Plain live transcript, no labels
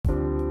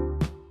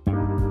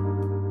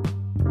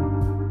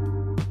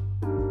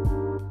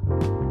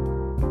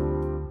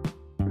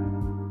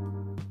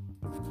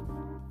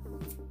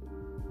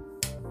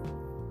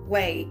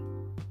Wait,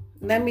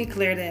 let me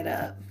clear that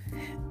up.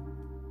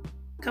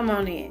 Come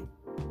on in.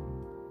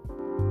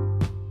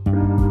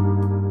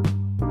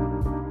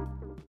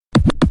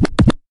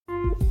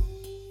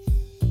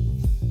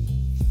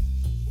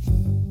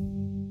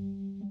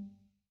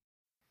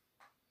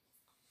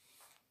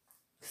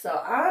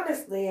 So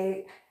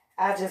honestly,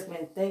 I just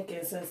been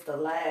thinking since the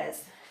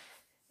last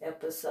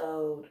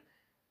episode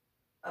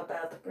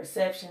about the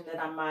perception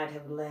that I might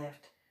have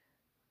left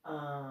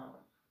um,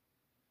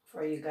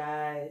 for you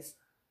guys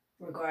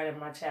regarding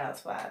my child's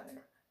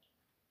father.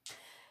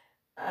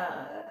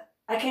 Uh,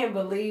 I can't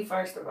believe,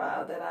 first of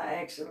all, that I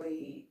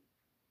actually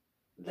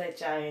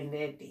let y'all in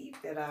that deep,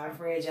 that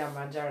I've read y'all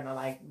my journal.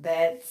 Like,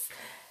 that's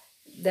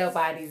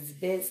nobody's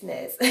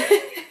business.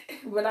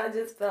 But I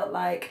just felt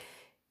like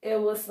it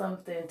was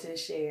something to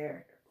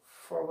share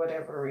for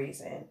whatever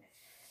reason.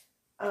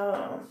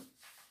 Um,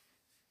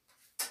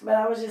 but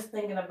I was just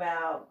thinking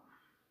about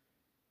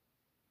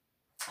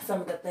some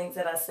of the things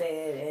that I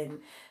said and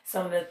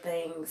some of the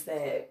things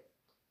that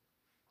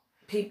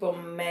people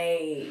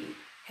may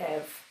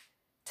have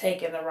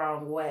taken the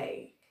wrong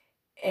way.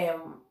 And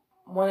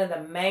one of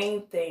the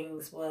main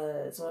things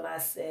was when I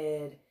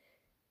said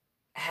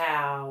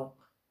how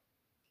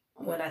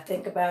when I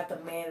think about the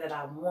man that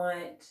I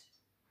want,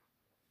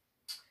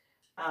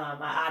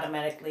 I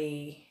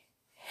automatically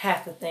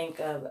have to think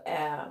of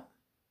the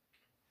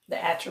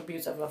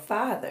attributes of a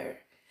father,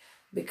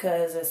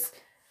 because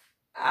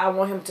I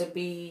want him to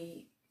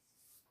be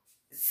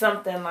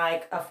something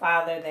like a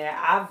father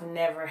that I've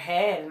never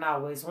had and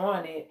always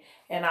wanted.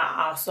 And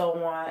I also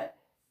want,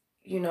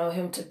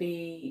 him to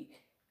be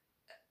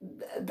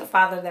the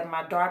father that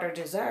my daughter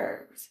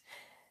deserves.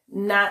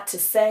 Not to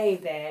say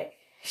that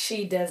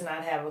she does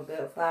not have a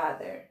good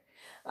father.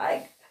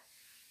 Like,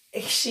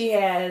 she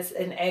has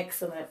an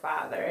excellent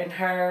father, and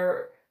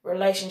her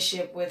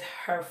relationship with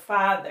her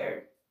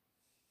father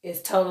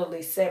is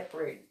totally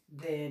separate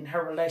than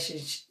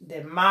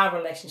my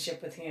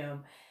relationship with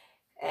him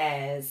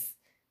as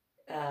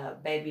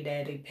baby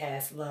daddy,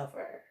 past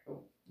lover,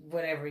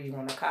 whatever you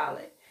want to call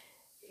it.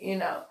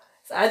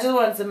 So I just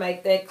wanted to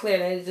make that clear.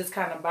 That it just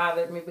kind of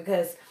bothered me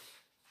because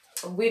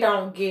we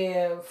don't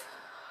give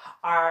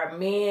our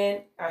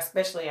men,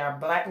 especially our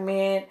black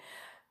men,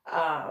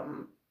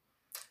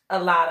 a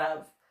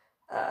lot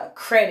of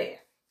credit.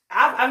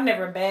 I've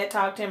never bad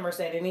talked him or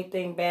said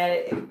anything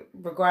bad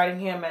regarding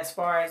him as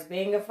far as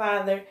being a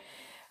father.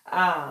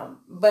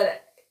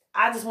 But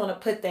I just want to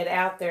put that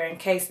out there in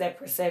case that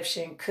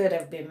perception could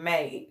have been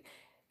made.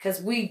 Because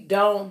we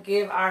don't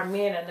give our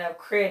men enough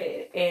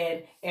credit.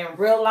 And in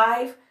real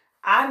life,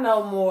 I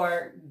know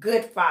more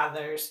good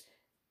fathers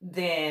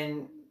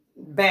than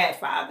bad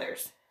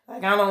fathers.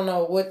 Like, I don't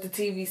know what the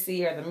TV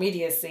see or the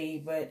media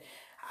see, but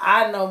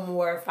I know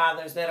more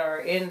fathers that are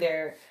in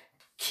their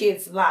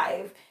kid's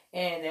life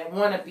and that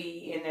want to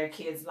be in their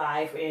kid's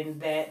life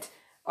and that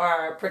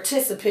are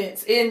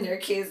participants in their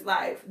kid's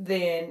life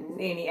than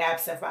any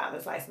absent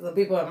fathers. Like, the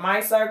people in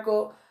my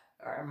circle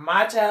or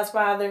my child's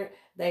father,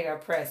 they are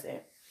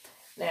present.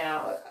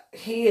 Now,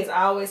 he is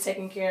always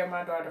taking care of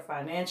my daughter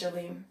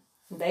financially.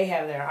 They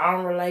have their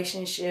own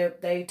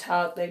relationship. They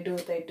talk, they do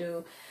what they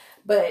do.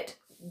 But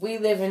we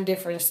live in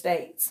different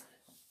states.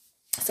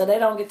 So they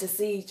don't get to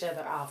see each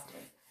other often.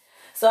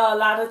 So a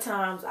lot of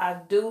times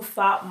I do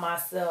fault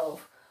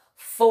myself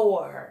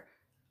for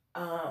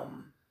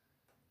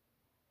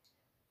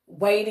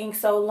waiting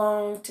so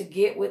long to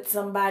get with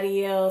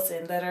somebody else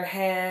and let her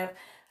have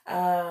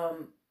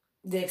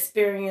the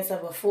experience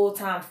of a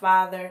full-time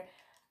father.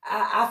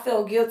 I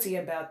feel guilty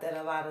about that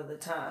a lot of the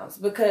times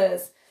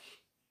because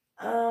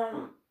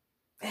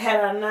had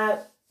I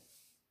not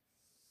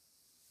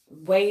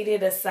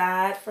waited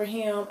aside for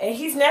him, and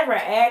he's never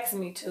asked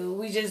me to,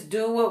 we just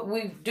do what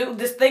we do.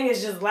 This thing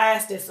has just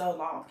lasted so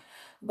long.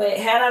 But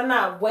had I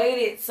not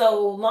waited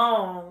so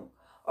long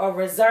or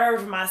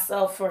reserved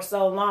myself for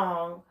so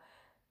long,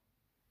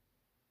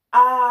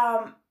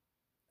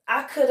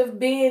 I could have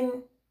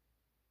been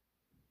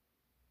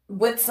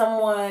with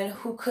someone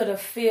who could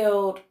have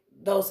filled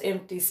those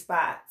empty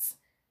spots,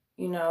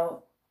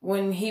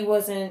 when he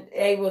wasn't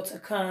able to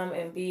come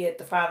and be at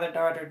the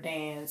father-daughter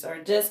dance,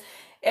 or just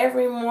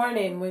every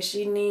morning when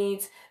she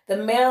needs the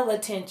male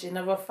attention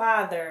of a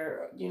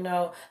father,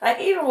 like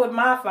even with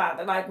my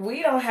father, like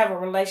we don't have a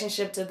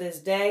relationship to this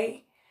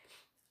day.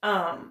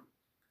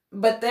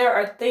 But there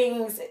are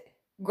things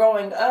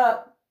growing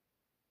up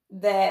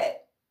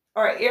that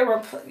are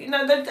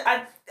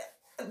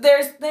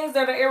there's things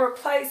that are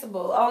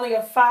irreplaceable. Only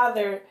a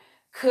father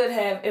could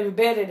have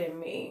embedded in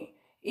me.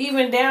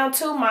 Even down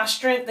to my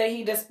strength that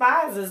he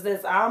despises,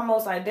 that's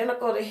almost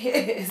identical to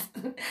his.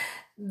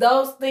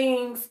 Those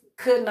things I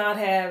could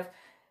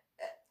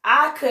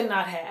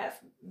not have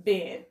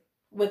been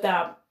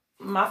without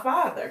my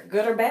father,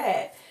 good or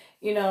bad,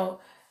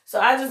 So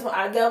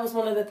that was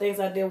one of the things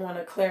I did want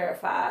to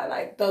clarify.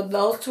 Like,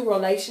 those two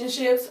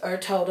relationships are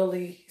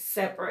totally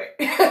separate.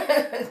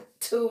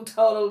 Two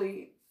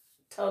totally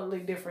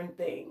different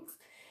things.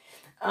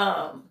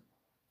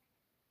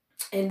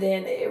 And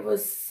then it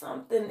was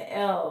something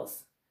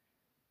else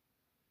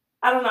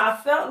I don't know. I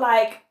felt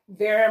like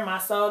bearing my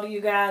soul to you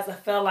guys. I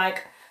felt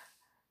like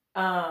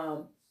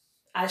I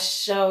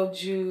showed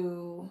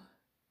you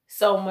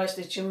so much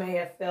that you may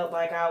have felt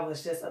like I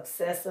was just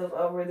obsessive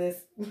over this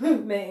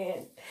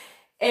man.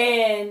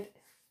 And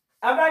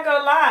I'm not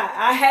gonna lie,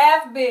 I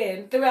have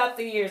been throughout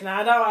the years.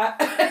 Now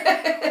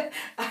I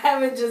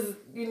haven't just,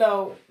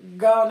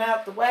 gone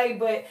out the way,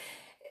 but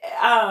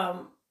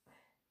um,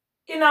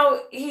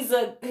 he's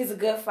a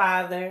good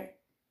father.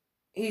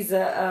 He's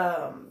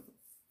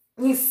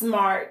he's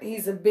smart.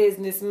 He's a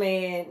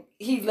businessman.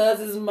 He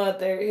loves his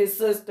mother, his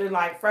sister,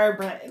 like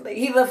fervently.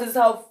 He loves his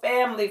whole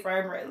family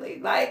fervently.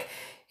 Like,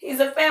 he's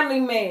a family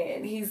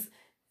man. He's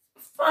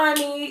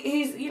funny.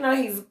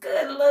 He's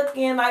good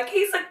looking. Like,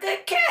 he's a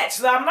good catch.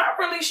 So I'm not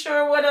really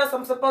sure what else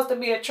I'm supposed to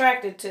be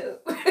attracted to.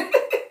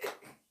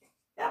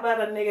 How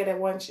about a nigga that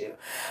wants you?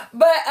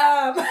 But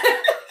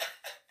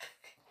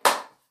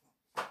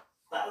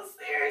no,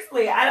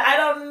 seriously, I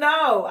don't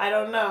know. I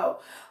don't know.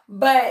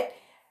 But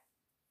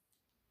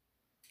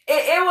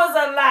it was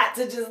a lot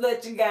to just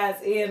let you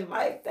guys in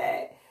like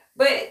that.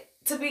 But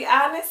to be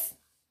honest,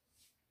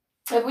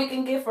 if we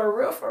can get for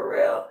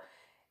real,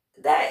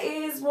 that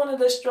is one of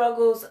the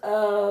struggles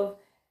of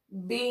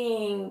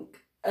being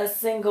a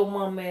single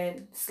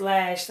woman /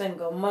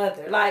 single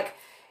mother. Like,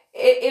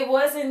 it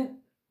wasn't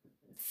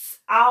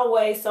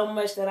always so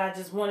much that I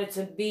just wanted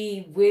to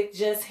be with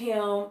just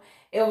him.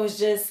 It was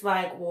just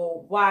like,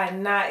 well, why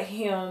not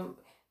him?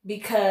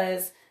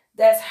 Because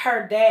that's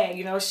her dad.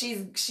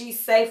 She's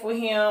safe with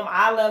him.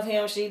 I love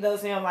him. She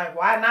loves him. Like,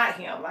 why not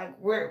him? Like,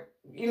 who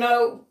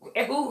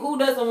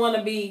doesn't want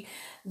to be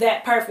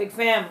that perfect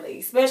family?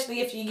 Especially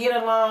if you get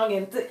along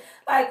and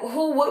like,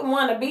 who wouldn't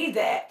want to be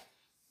that?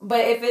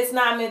 But if it's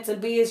not meant to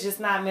be, it's just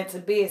not meant to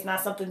be. It's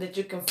not something that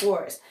you can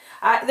force.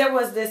 There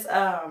was this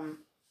meme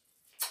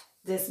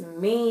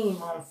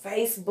on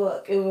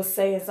Facebook. It was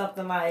saying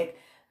something like,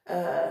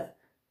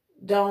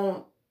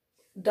 don't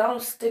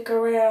stick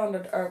around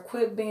or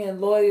quit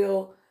being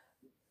loyal.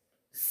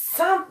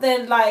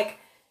 Something like,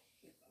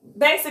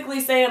 basically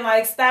saying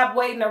like, stop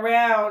waiting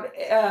around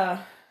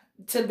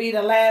to be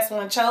the last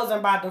one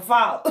chosen by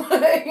default. You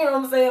know what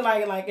I'm saying?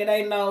 Like it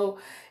ain't no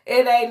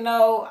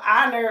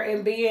honor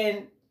in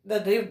being the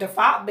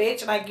default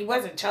bitch. Like, you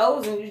wasn't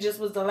chosen, you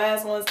just was the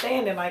last one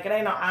standing. Like, it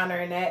ain't no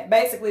honor in that.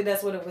 Basically,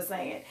 that's what it was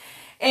saying.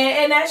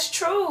 And that's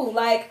true.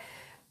 Like,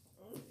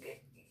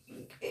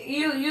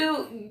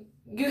 you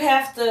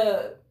have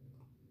to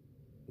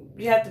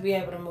be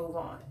able to move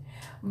on.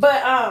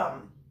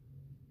 But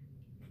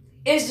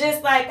it's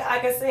just like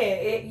I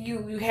said,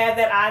 you have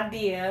that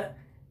idea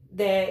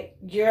that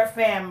you're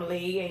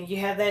family and you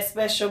have that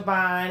special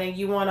bond and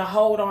you want to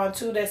hold on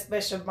to that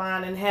special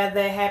bond and have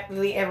that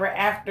happily ever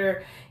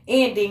after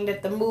ending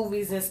that the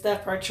movies and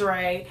stuff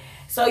portray.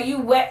 So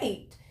you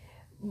wait.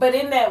 But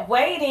in that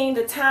waiting,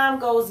 the time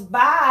goes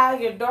by,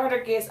 your daughter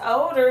gets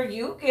older,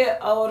 you get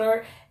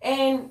older,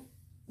 and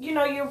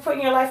you're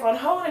putting your life on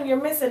hold and you're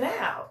missing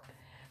out.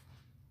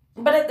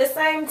 But at the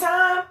same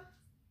time,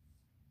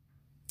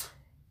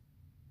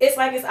 it's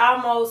like it's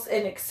almost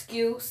an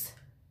excuse.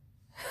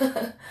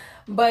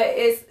 But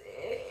it's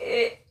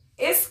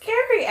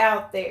scary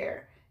out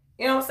there.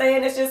 You know what I'm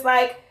saying? It's just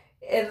like,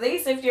 at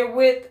least if you're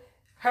with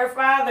her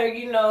father,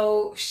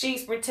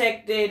 she's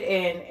protected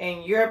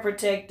and you're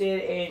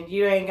protected, and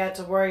you ain't got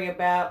to worry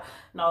about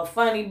no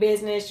funny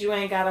business. You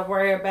ain't got to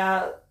worry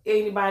about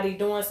anybody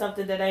doing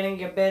something that ain't in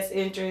your best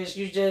interest.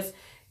 You just,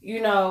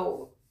 you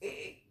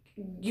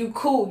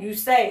cool, you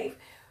safe.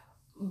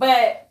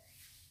 But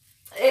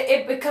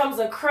it becomes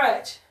a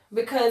crutch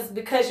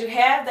because you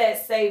have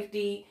that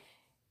safety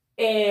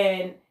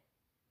and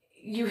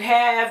you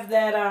have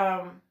that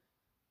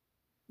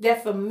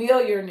that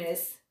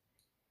familiarness.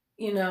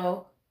 You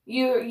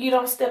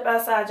don't step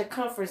outside your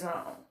comfort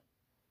zone.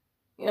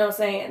 You know what I'm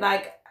saying?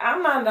 Like,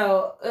 I'm not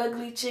no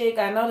ugly chick.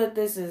 I know that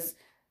this is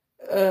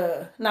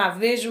not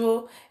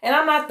visual, and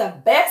I'm not the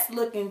best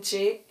looking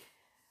chick,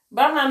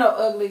 but I'm not no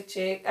ugly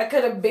chick. I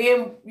could have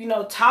been,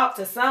 talked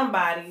to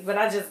somebody, but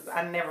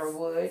I never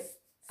would.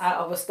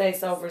 I would stay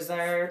so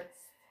reserved.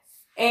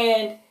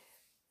 And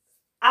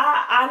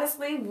I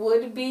honestly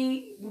would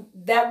be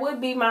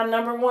my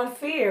number one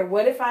fear.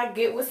 What if I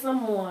get with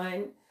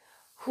someone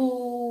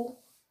who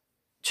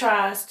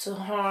tries to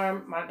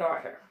harm my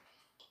daughter?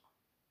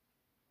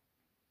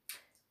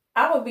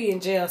 I would be in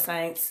jail,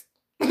 Saints.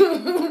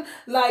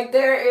 Like,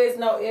 there is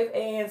no ifs,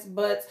 ands,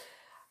 buts.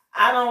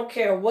 I don't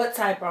care what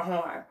type of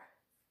harm.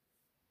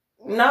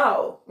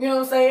 No. You know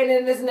what I'm saying?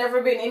 And there's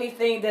never been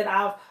anything that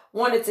I've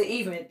wanted to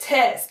even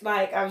test.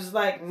 Like, I was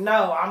like,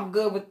 no, I'm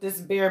good with this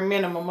bare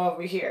minimum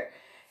over here.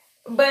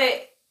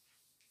 But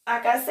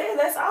like I said,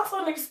 that's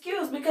also an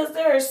excuse, because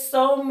there's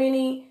so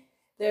many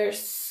good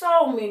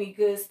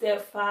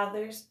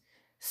stepfathers,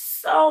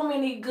 so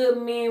many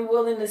good men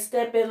willing to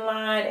step in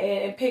line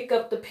and pick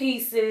up the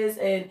pieces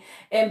and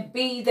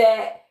be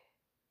that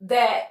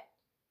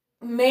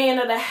man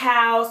of the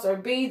house, or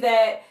be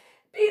that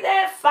Be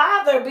that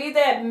father, be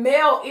that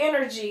male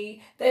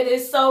energy that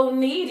is so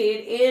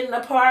needed in a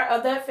part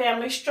of that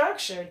family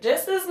structure.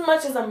 Just as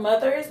much as a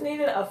mother is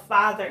needed, a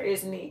father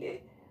is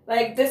needed.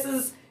 Like, this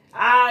is,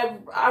 I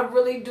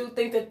really do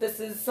think that this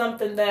is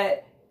something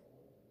that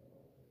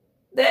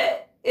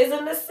is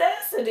a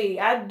necessity.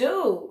 I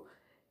do.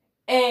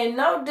 And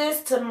no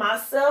diss to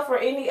myself or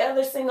any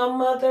other single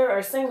mother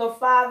or single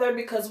father,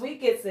 because we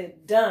gets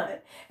it done.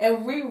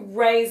 And we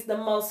raise the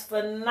most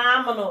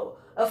phenomenal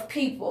of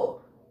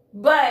people.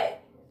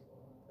 But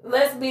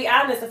let's be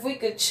honest, if we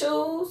could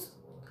choose,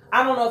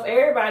 I don't know if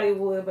everybody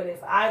would, but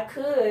if I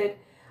could,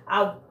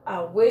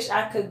 I wish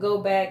I could go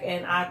back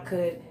and I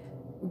could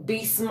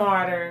be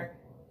smarter,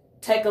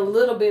 take a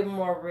little bit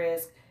more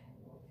risk,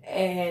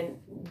 and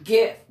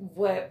get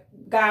what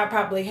God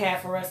probably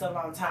had for us a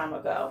long time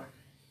ago.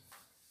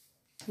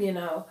 You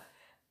know,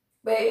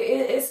 but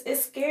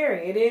it's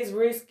scary. It is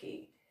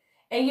risky,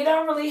 and you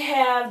don't really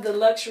have the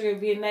luxury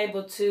of being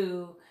able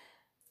to.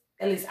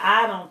 At least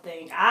I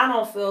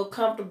don't feel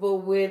comfortable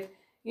with,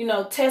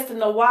 testing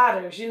the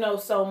waters,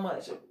 so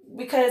much,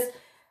 because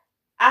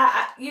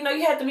you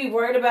have to be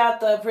worried about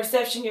the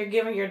perception you're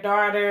giving your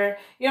daughter.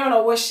 You don't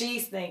know what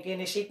she's thinking.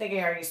 Is she thinking,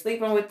 are you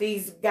sleeping with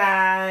these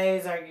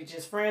guys? Are you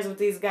just friends with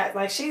these guys?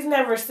 Like, she's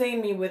never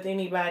seen me with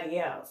anybody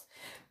else.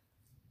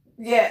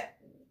 Yet,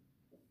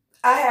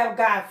 I have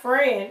guy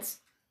friends,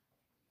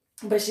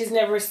 but she's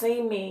never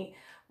seen me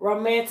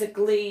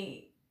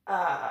romantically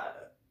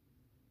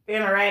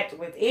interact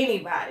with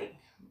anybody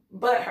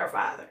but her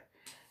father.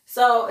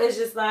 So it's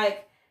just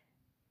like,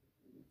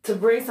 to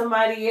bring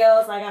somebody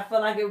else, like, I feel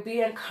like it would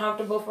be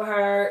uncomfortable for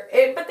her.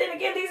 But then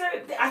again,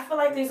 I feel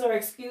like these are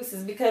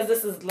excuses, because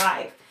this is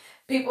life.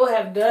 People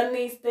have done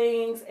these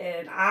things,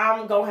 and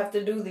I'm going to have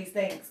to do these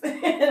things.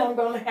 And I'm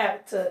going to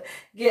have to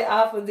get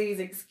off of these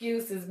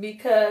excuses,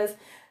 because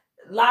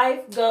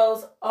life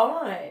goes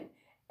on.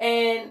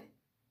 And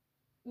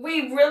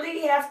we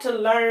really have to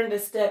learn to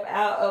step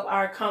out of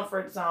our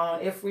comfort zone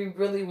if we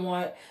really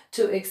want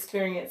to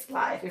experience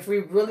life. If we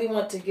really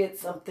want to get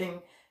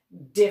something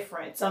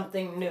different,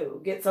 something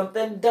new, get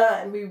something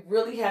done, we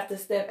really have to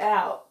step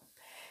out.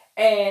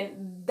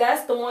 And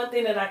that's the one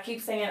thing that I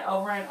keep saying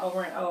over and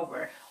over and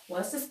over.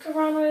 Once this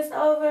corona is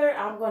over,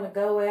 I'm going to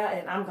go out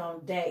and I'm going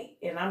to date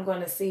and I'm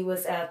going to see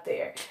what's out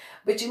there.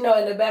 But in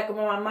the back of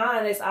my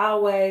mind, it's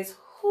always,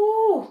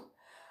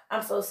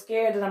 I'm so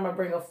scared that I'm going to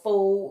bring a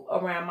fool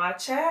around my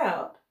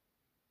child.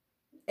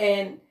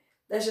 And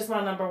that's just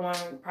my number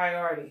one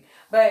priority.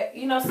 But,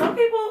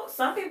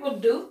 some people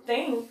do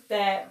think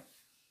that,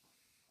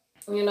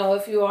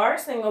 if you are a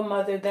single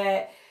mother,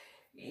 that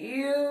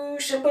you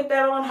should put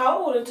that on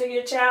hold until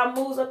your child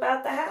moves up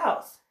out the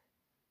house.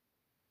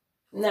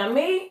 Now,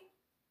 me,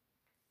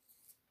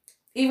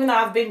 even though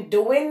I've been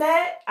doing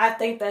that, I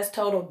think that's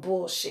total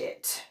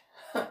bullshit.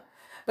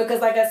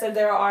 Because, like I said,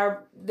 there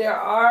are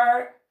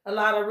a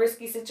lot of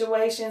risky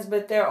situations,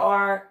 but there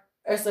are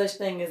a such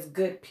thing as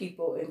good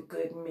people and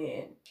good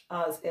men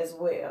as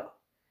well.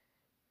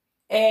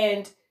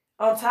 And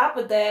on top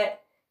of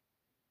that,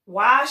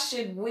 why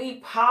should we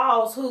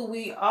pause who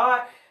we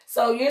are?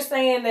 So you're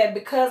saying that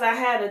because I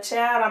had a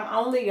child, I'm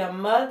only a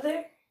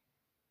mother?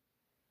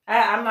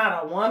 I'm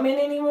not a woman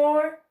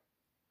anymore?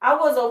 I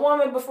was a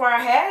woman before I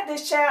had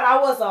this child. I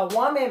was a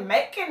woman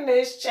making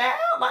this child.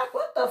 Like,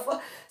 what the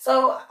fuck?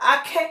 So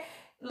I can't,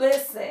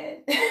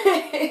 listen.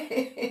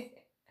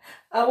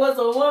 I was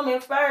a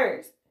woman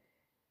first.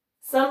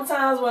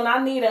 Sometimes when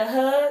I need a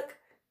hug,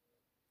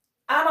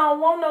 I don't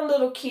want no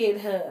little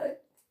kid hug.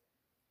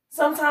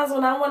 Sometimes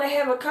when I want to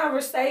have a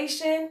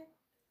conversation,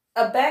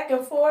 a back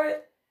and forth,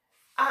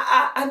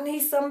 I need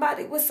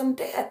somebody with some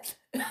depth.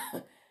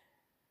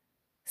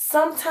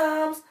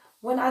 Sometimes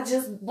when I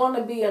just want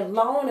to be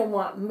alone and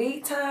want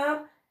me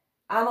time,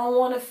 I don't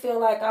want to feel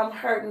like I'm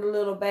hurting the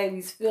little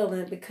baby's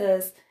feelings,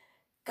 because,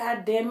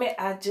 God damn it,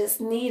 I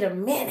just need a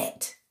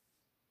minute.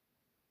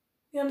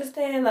 You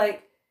understand?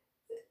 Like,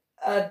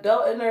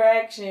 adult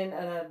interaction,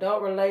 an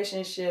adult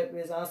relationship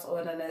is also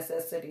a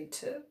necessity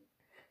too.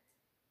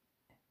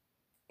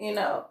 And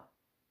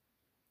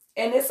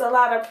it's a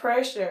lot of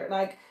pressure.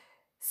 Like,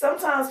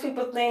 sometimes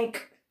people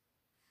think,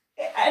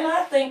 and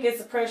I think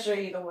it's a pressure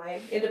either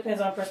way. It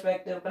depends on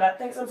perspective. But I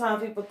think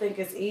sometimes people think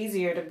it's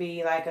easier to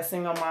be like a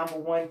single mom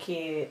with one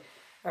kid,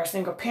 or a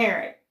single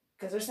parent,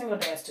 because they're single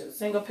dads too.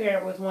 Single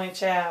parent with one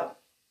child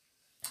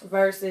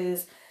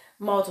versus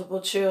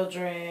multiple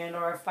children,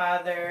 or a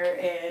father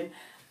and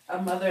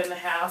a mother in the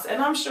house. And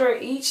I'm sure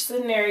each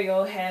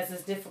scenario has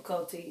its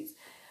difficulties.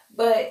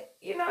 But,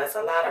 it's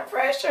a lot of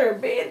pressure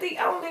being the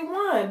only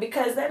one,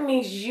 because that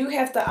means you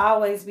have to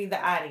always be the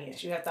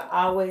audience. You have to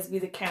always be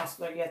the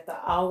counselor. You have to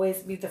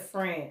always be the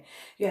friend.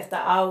 You have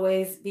to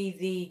always be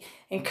the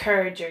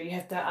encourager. You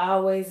have to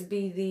always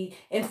be the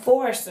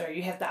enforcer.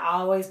 You have to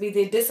always be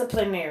the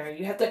disciplinary.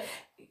 You have to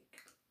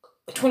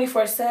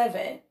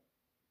 24/7.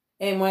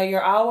 And when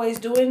you're always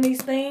doing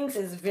these things,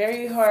 it's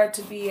very hard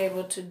to be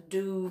able to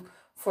do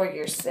for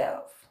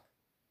yourself.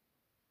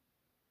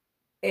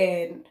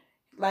 And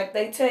like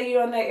they tell you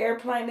on the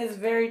airplane is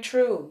very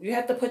true. You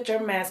have to put your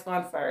mask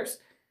on first.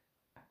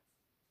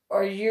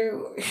 Or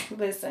you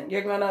listen,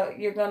 you're gonna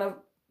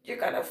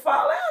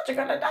fall out, you're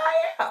gonna die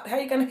out. How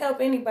you gonna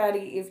help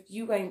anybody if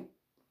you ain't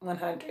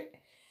 100?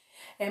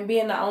 And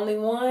being the only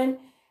one,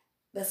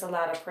 that's a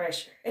lot of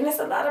pressure. And it's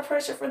a lot of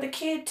pressure for the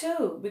kid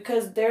too,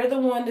 because they're the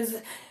one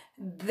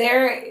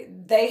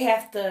they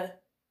have to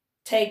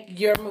take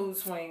your mood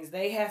swings.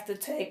 They have to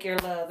take your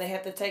love. They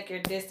have to take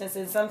your distance.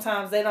 And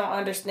sometimes they don't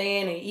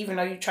understand. And even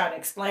though you try to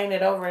explain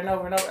it over and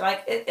over and over,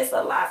 like it's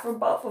a lot for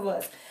both of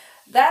us.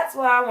 That's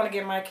why I want to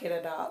get my kid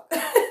a dog.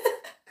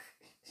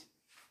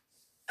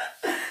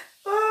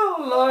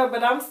 Oh, Lord.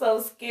 But I'm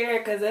so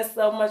scared because that's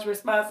so much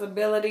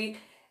responsibility.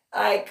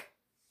 Like,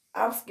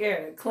 I'm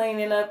scared of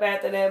cleaning up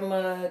after that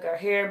mug, or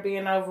hair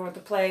being over the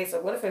place,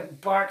 or what if it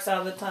barks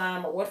all the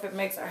time, or what if it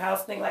makes our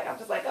house stink? Like, I'm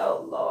just like,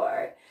 oh,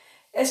 Lord.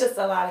 It's just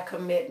a lot of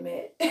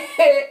commitment.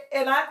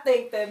 And I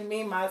think that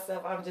me,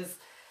 myself, I'm just,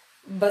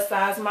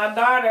 besides my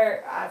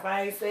daughter, if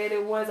I ain't said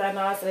it once, I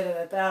know I said it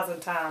 1,000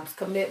 times.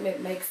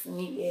 Commitment makes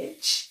me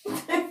itch.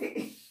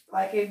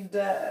 Like it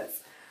does.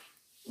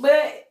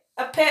 But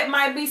a pet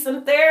might be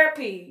some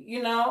therapy,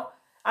 you know?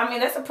 I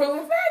mean, that's a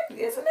proven fact,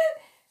 isn't it?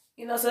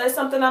 You know, so that's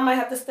something I might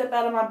have to step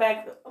out of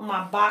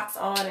my box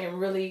on and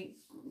really,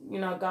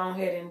 go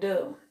ahead and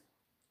do.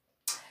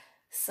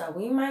 So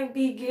we might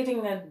be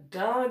getting a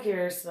dog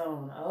here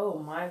soon.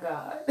 Oh my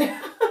God.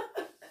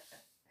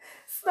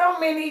 So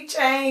many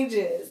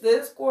changes.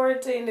 This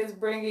quarantine is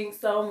bringing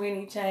so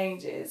many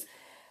changes.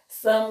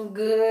 Some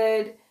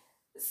good,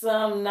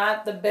 some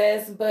not the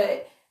best.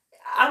 But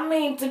I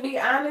mean, to be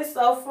honest,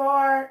 so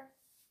far,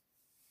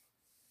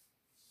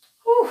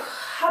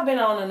 I've been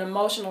on an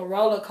emotional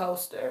roller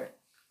coaster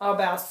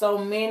about so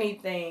many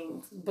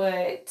things.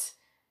 But,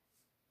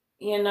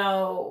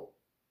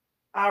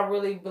 I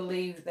really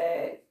believe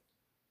that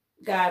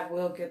God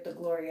will get the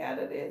glory out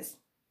of this.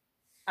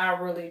 I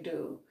really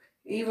do.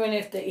 Even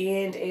if the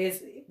end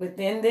is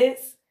within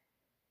this.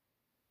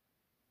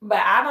 But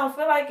I don't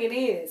feel like it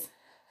is.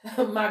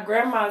 My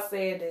grandma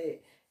said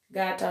that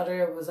God told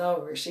her it was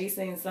over. She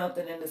seen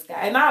something in the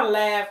sky. And I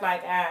laughed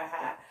like,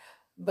 ah.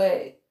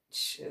 But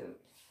shoot.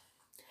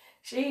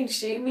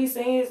 She be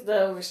seeing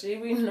stuff. She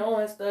be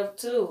knowing stuff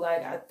too.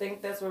 Like, I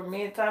think that's where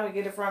me and Tommy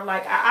get it from.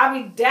 Like, I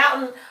be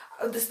doubting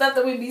the stuff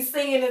that we be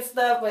seeing and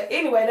stuff. But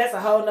anyway, that's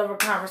a whole nother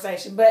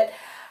conversation. But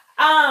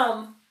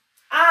I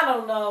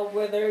don't know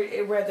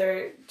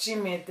whether she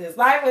meant this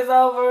life is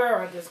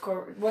over or this.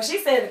 Well, she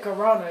said the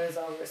corona is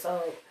over.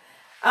 So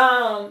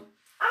I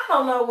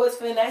don't know what's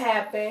finna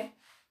happen.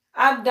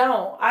 I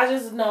don't. I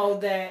just know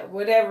that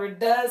whatever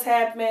does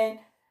happen,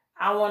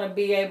 I want to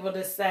be able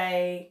to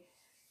say,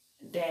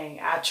 dang,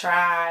 I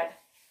tried.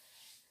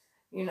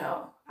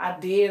 I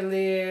did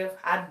live.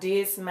 I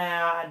did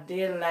smile. I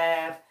did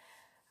laugh.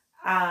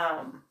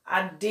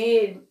 I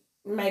did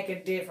make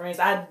a difference.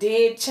 I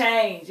did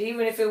change,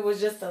 even if it was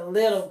just a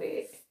little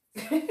bit.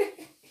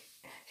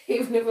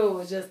 Even if it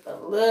was just a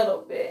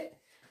little bit.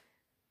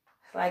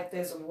 Like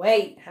this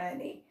weight,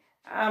 honey.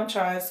 I'm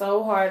trying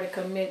so hard to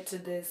commit to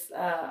this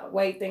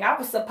weight thing. I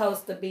was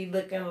supposed to be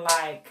looking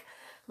like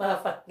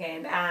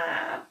motherfucking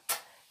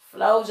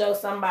Flojo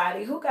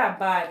somebody. Who got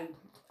body?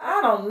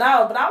 I don't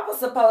know, but I was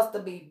supposed to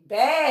be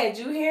bad.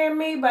 You hear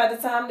me? By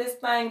the time this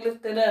thing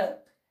lifted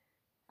up.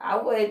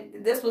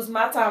 This was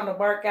my time to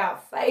work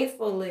out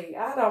faithfully.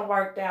 I done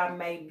worked out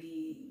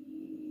maybe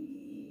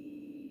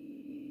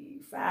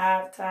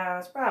 5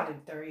 times, probably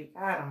 3.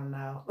 I don't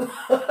know.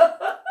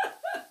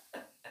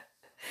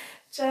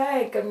 I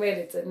ain't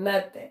committed to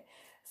nothing.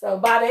 So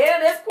by the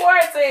end of this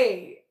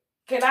quarantine,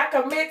 can I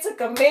commit to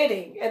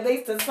committing at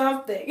least to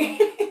something?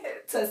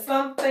 To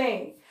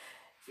something.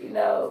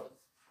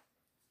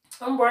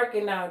 I'm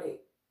working on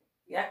it.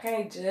 Y'all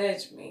can't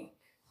judge me.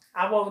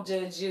 I won't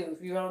judge you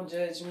if you don't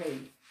judge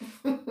me.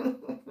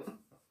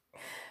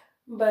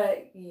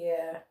 But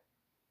yeah,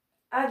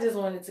 I just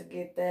wanted to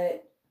get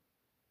that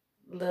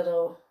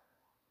little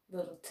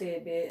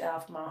tidbit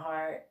off my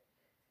heart.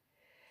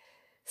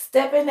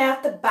 Stepping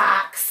out the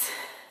box,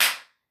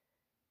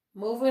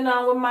 moving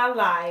on with my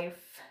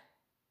life,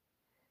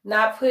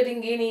 not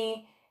putting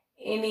any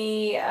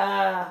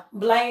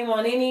blame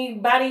on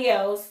anybody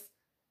else,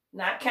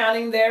 not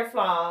counting their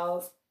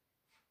flaws,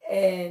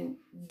 and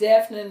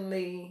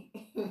definitely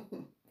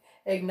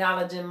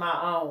acknowledging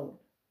my own.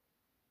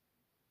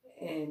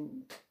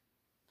 And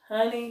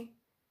honey,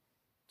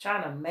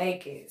 trying to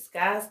make it.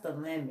 Sky's the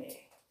limit.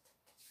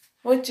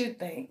 What you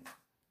think?